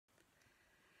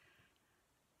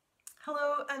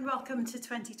Hello and welcome to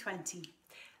 2020.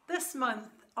 This month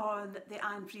on the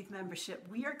And Breathe membership,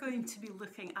 we are going to be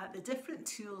looking at the different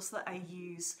tools that I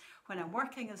use when I'm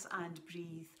working as And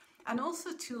Breathe, and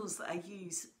also tools that I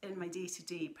use in my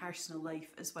day-to-day personal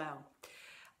life as well.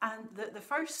 And the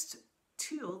first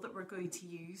tool that we're going to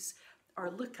use, or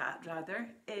look at rather,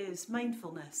 is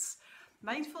mindfulness.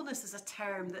 Mindfulness is a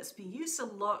term that's being used a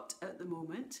lot at the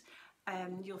moment.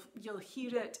 You'll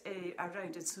hear it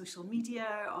around in social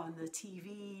media, on the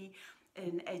TV,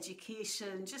 in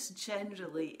education, just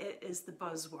generally it is the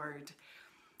buzzword.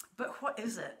 But what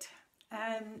is it?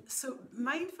 So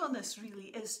mindfulness really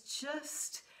is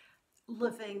just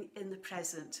living in the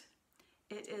present.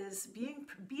 It is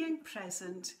being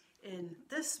present in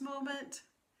this moment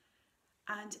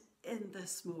and in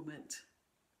this moment.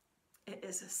 It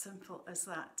is as simple as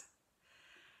that.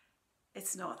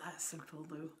 It's not that simple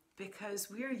though, because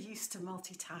we're used to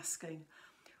multitasking.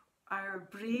 Our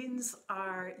brains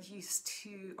are used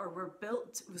to, or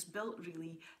was built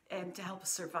really to help us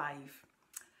survive.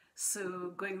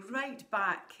 So going right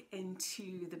back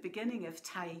into the beginning of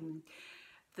time,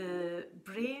 the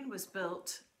brain was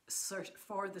built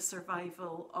for the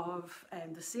survival of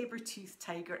the saber-toothed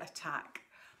tiger attack.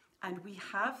 And we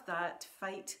have that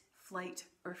fight, flight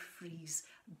or freeze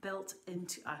built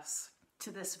into us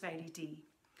to this very day.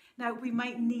 Now we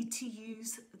might need to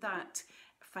use that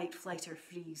fight, flight or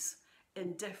freeze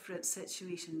in different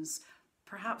situations,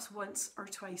 perhaps once or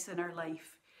twice in our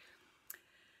life.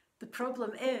 The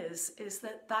problem is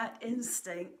that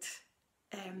instinct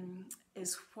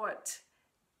is what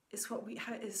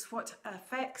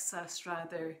affects us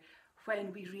rather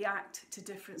when we react to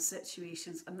different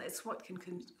situations, and it's what can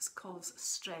cause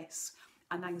stress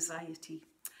and anxiety,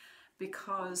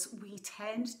 because we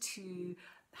tend to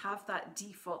have that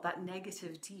default, that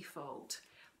negative default,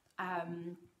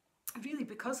 really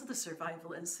because of the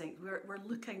survival instinct. We're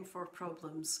looking for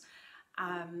problems,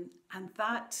 and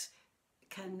that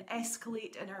can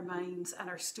escalate in our minds, and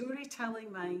our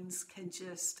storytelling minds can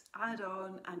just add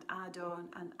on and add on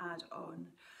and add on.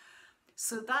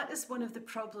 So that is one of the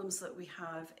problems that we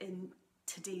have in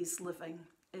today's living,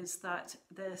 is that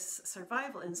this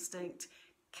survival instinct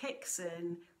kicks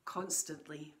in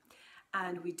constantly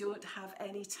and we don't have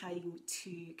any time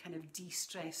to kind of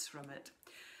de-stress from it.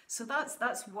 So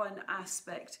that's one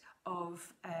aspect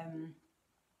of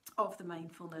the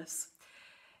mindfulness.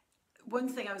 One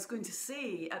thing I was going to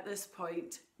say at this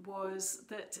point was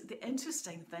that the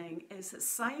interesting thing is that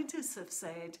scientists have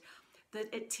said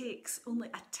that it takes only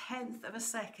 1/10 of a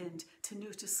second to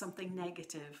notice something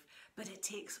negative, but it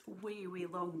takes way, way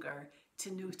longer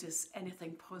to notice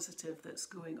anything positive that's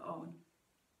going on.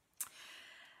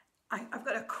 I've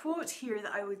got a quote here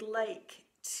that I would like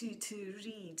to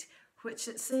read, which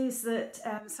it says that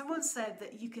someone said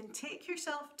that you can take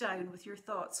yourself down with your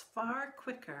thoughts far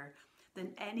quicker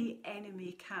than any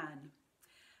enemy can.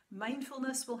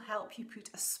 Mindfulness will help you put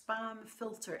a spam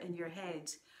filter in your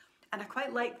head. And I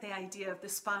quite like the idea of the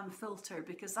spam filter,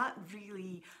 because that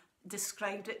really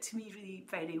described it to me really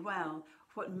very well,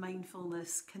 what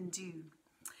mindfulness can do.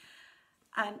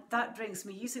 And that brings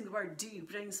me, using the word do,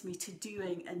 brings me to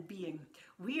doing and being.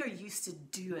 We are used to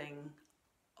doing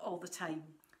all the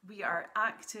time. We are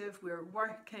active, we're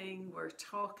working, we're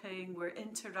talking, we're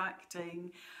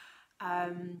interacting,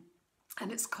 and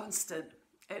it's constant.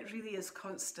 It really is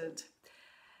constant.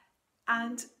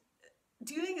 And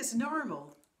doing is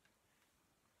normal,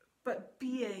 but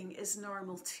being is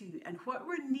normal too. And what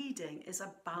we're needing is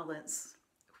a balance.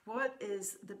 What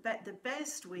is the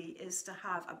best way is to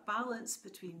have a balance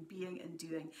between being and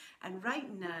doing. And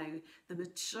right now, the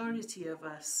majority of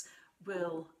us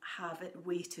will have it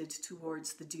weighted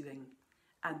towards the doing,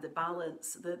 and the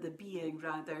balance, the being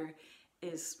rather,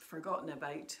 is forgotten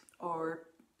about or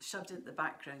shoved into the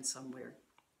background somewhere.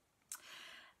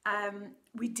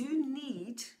 We do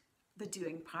need the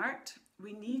doing part.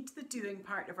 We need the doing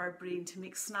part of our brain to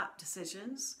make snap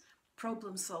decisions,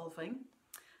 problem solving.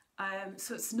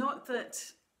 So it's not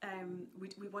that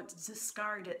we want to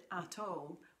discard it at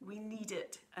all. We need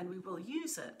it and we will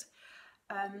use it.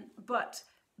 But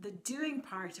the doing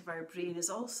part of our brain is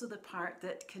also the part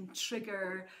that can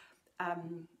trigger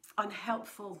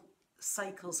unhelpful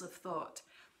cycles of thought,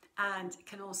 and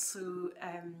can also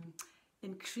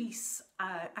increase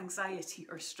anxiety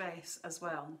or stress as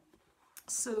well.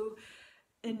 So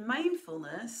in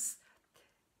mindfulness,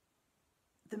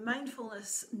 the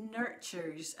mindfulness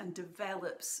nurtures and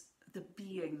develops the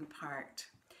being part,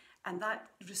 and that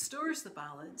restores the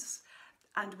balance.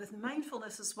 And with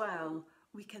mindfulness as well,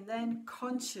 we can then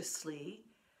consciously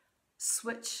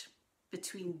switch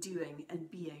between doing and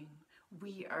being.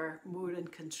 We are more in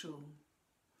control.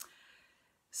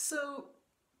 So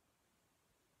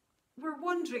we're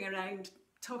wandering around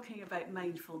talking about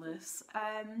mindfulness.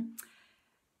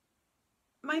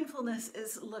 Mindfulness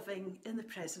is living in the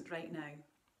present right now.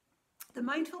 The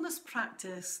mindfulness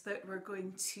practice that we're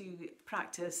going to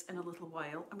practice in a little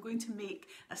while, I'm going to make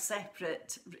a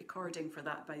separate recording for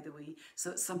that, by the way,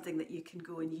 so it's something that you can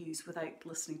go and use without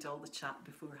listening to all the chat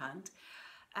beforehand,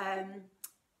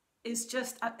 is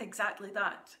just exactly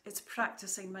that. It's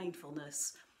practicing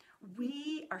mindfulness.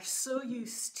 We are so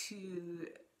used to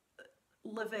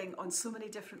living on so many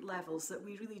different levels that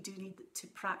we really do need to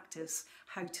practice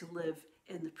how to live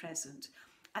in the present.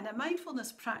 And a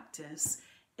mindfulness practice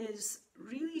is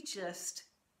really just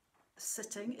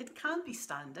sitting. It can be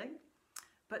standing,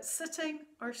 but sitting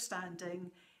or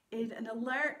standing in an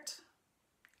alert,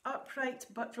 upright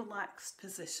but relaxed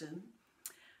position.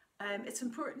 It's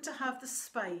important to have the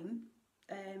spine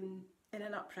in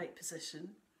an upright position.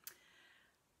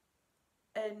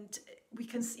 And you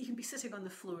can be sitting on the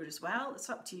floor as well. It's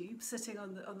up to you. Sitting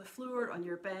on the floor, on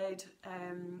your bed,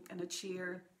 in a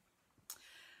chair.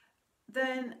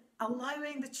 Then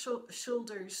allowing the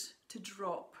shoulders to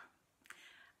drop.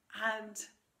 And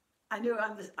I know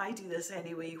I do this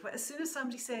anyway. As soon as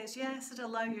somebody says, yes, and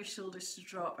allow your shoulders to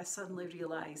drop, I suddenly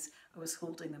realise I was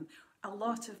holding them. A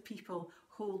lot of people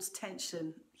hold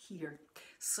tension here.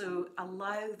 So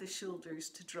allow the shoulders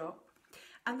to drop.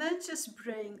 And then just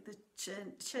bring the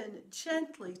chin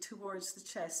gently towards the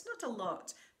chest. Not a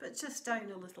lot, but just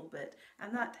down a little bit.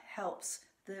 And that helps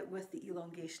with the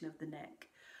elongation of the neck.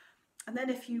 And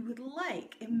then if you would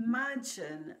like,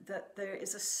 imagine that there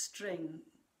is a string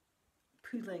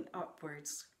pulling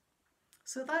upwards.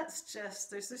 So there's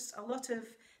just a lot of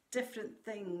different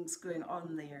things going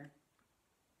on there.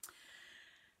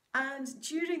 And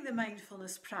during the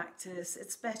mindfulness practice,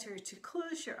 it's better to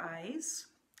close your eyes.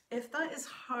 If that is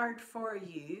hard for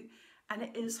you, and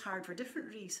it is hard for different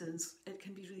reasons, it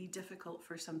can be really difficult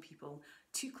for some people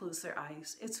to close their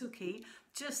eyes. It's okay.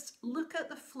 Just look at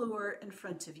the floor in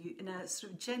front of you in a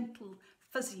sort of gentle,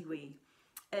 fuzzy way.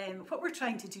 What we're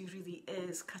trying to do really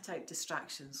is cut out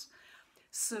distractions.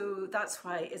 So that's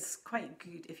why it's quite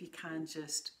good if you can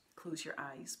just close your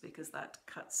eyes, because that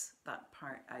cuts that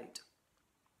part out.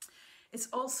 It's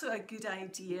also a good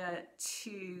idea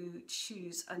to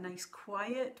choose a nice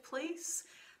quiet place.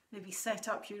 Maybe set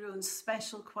up your own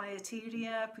special quiet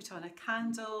area, put on a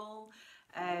candle,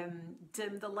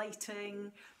 dim the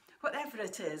lighting, whatever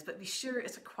it is, but be sure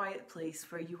it's a quiet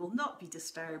place where you will not be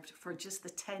disturbed for just the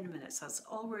 10 minutes. That's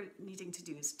all we're needing to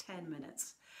do is 10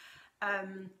 minutes.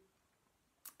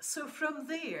 So from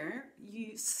there,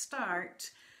 you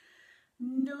start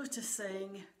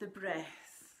noticing the breath.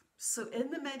 So in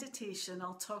the meditation,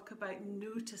 I'll talk about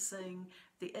noticing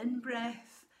the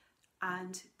in-breath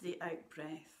and the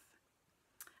out-breath.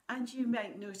 And you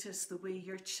might notice the way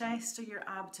your chest or your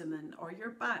abdomen or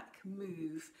your back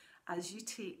move as you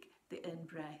take the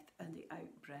in-breath and the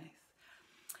out-breath.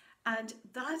 And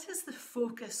that is the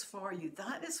focus for you.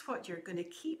 That is what you're going to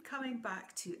keep coming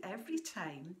back to every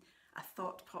time a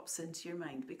thought pops into your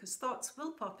mind, because thoughts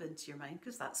will pop into your mind,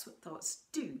 because that's what thoughts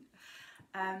do.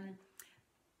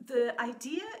 The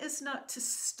idea is not to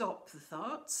stop the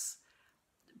thoughts,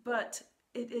 but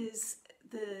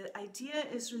the idea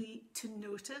is really to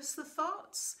notice the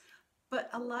thoughts, but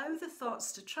allow the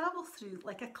thoughts to travel through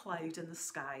like a cloud in the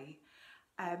sky,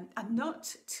 and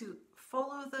not to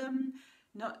follow them,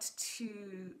 not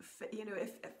to,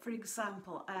 if for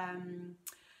example,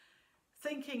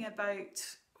 thinking about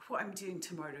what I'm doing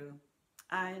tomorrow,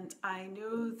 and I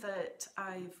know that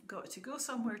I've got to go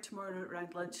somewhere tomorrow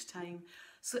around lunchtime.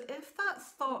 So if that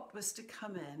thought was to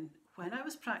come in when I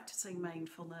was practicing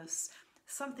mindfulness,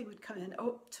 something would come in,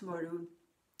 oh, tomorrow,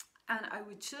 and I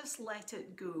would just let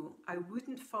it go. I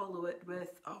wouldn't follow it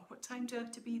with, oh, what time do I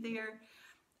have to be there?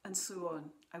 And so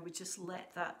on. I would just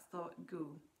let that thought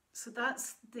go. So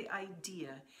that's the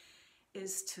idea,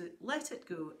 is to let it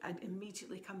go and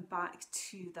immediately come back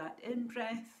to that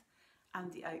in-breath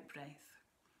and the out-breath.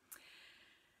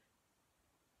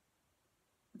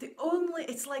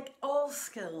 It's like all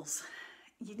skills,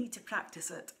 you need to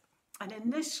practice it. And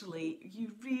initially,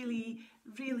 you really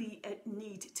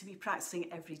need to be practicing it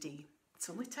every day. It's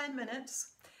only 10 minutes.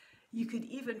 You could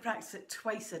even practice it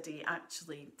twice a day,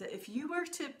 actually. That if you were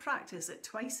to practice it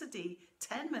twice a day,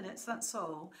 10 minutes, that's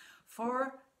all,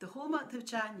 for the whole month of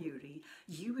January,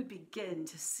 you would begin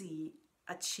to see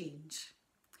a change.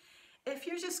 If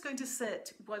you're just going to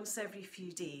sit once every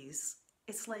few days,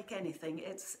 it's like anything,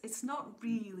 it's not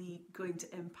really going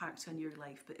to impact on your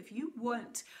life. But if you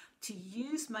want to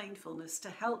use mindfulness to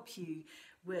help you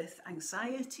with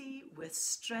anxiety, with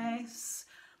stress,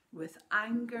 with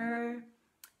anger,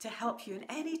 to help you in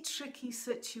any tricky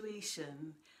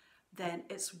situation, then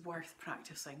it's worth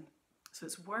practicing. So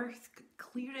it's worth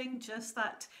clearing just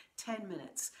that 10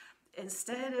 minutes.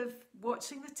 Instead of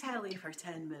watching the telly for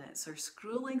 10 minutes or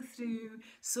scrolling through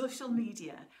social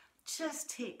media, just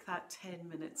take that 10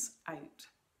 minutes out.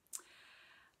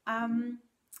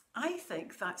 I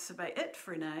think that's about it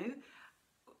for now.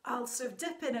 I'll sort of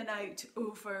dip in and out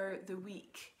over the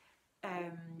week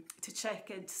to check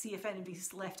and to see if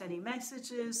anybody's left any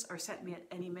messages or sent me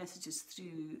any messages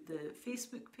through the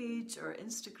Facebook page or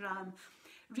Instagram.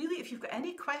 Really, if you've got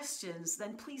any questions,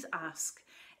 then please ask.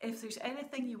 If there's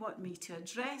anything you want me to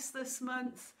address this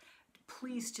month,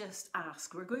 please just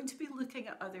ask. We're going to be looking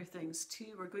at other things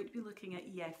too. We're going to be looking at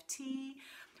EFT.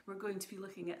 We're going to be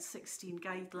looking at 16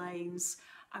 guidelines.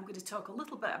 I'm going to talk a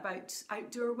little bit about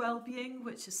outdoor well-being,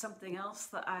 which is something else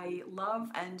that I love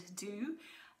and do.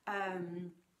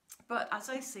 But as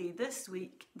I say, this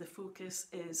week the focus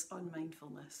is on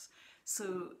mindfulness.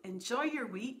 So enjoy your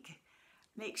week.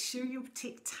 Make sure you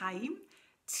take time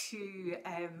to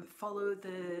follow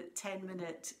the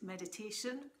 10-minute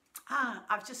meditation.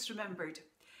 I've just remembered,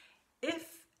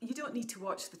 if you don't need to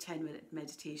watch the 10-minute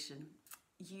meditation,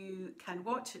 you can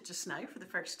watch it just now for the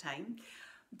first time.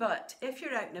 But if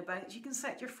you're out and about, you can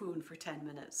set your phone for 10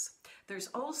 minutes. There's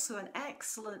also an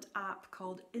excellent app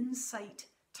called Insight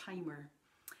Timer.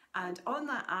 And on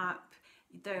that app,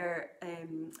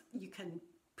 you can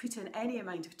put in any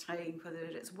amount of time, whether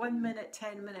it's 1 minute,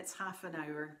 10 minutes, half an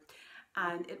hour,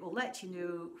 and it will let you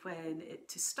know when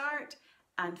to start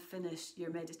and finish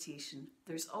your meditation.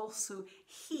 There's also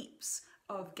heaps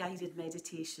of guided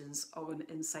meditations on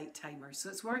Insight Timer, so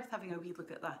it's worth having a wee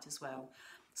look at that as well.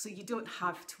 So you don't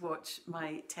have to watch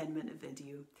my 10-minute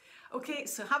video. Okay,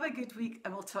 so have a good week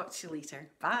and we'll talk to you later.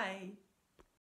 Bye.